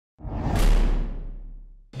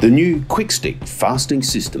The new Quik Stik fastening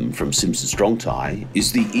system from Simpson Strong-Tie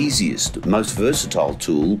is the easiest, most versatile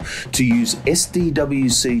tool to use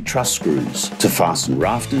SDWC truss screws to fasten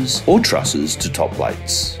rafters or trusses to top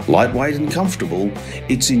plates. Lightweight and comfortable,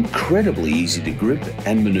 it's incredibly easy to grip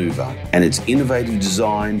and maneuver, and its innovative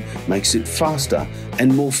design makes it faster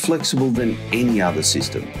and more flexible than any other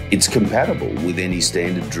system. It's compatible with any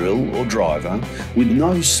standard drill or driver with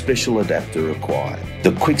no special adapter required. The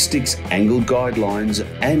Quik Stik's angled guidelines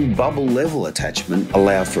and bubble level attachment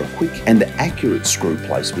allow for a quick and accurate screw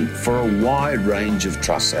placement for a wide range of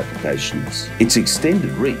truss applications. Its extended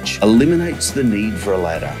reach eliminates the need for a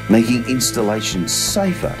ladder, making installation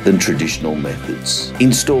safer than traditional methods.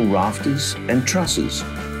 Install rafters and trusses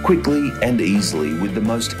quickly and easily with the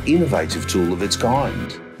most innovative tool of its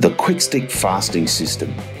kind, the Quik Stik fastening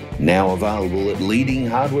system. Now available at leading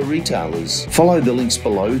hardware retailers. Follow the links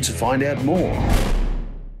below to find out more.